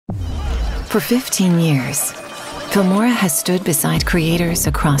For 15 years, Filmora has stood beside creators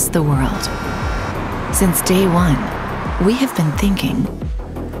across the world. Since day one, we have been thinking,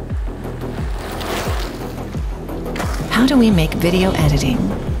 how do we make video editing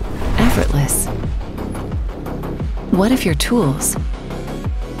effortless? What if your tools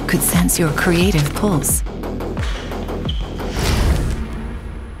could sense your creative pulse?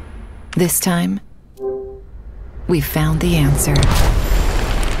 This time, we've found the answer.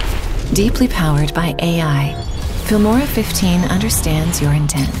 Deeply powered by AI, Filmora 15 understands your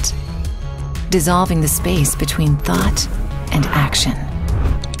intent, dissolving the space between thought and action.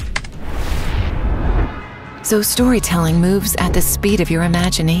 So storytelling moves at the speed of your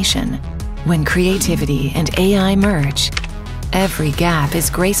imagination. When creativity and AI merge, every gap is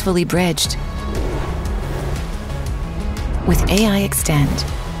gracefully bridged. With AI Extend,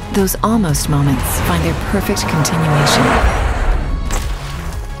 those almost moments find their perfect continuation.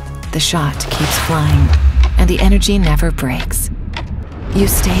 The shot keeps flying, and the energy never breaks. You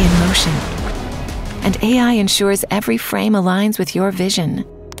stay in motion, and AI ensures every frame aligns with your vision.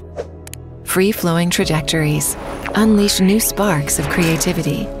 Free-flowing trajectories unleash new sparks of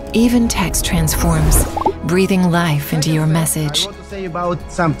creativity. Even text transforms, breathing life into your message. I want to say about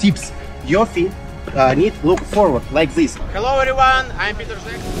some tips. Your feet need to look forward, like this. Hello everyone, I'm Peter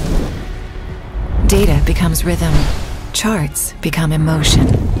Zek. Data becomes rhythm. Charts become emotion.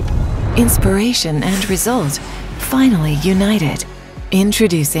 Inspiration and result finally united.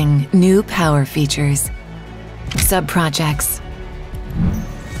 Introducing new power features. Subprojects.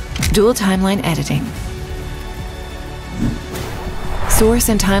 Dual timeline editing. Source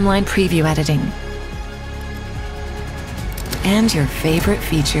and timeline preview editing. And your favorite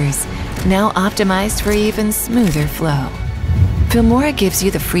features, now optimized for even smoother flow. Filmora gives you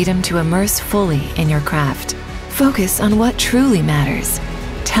the freedom to immerse fully in your craft. Focus on what truly matters,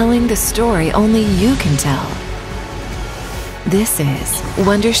 telling the story only you can tell. This is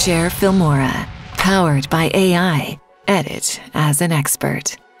Wondershare Filmora, powered by AI. Edit as an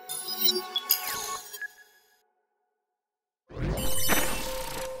expert.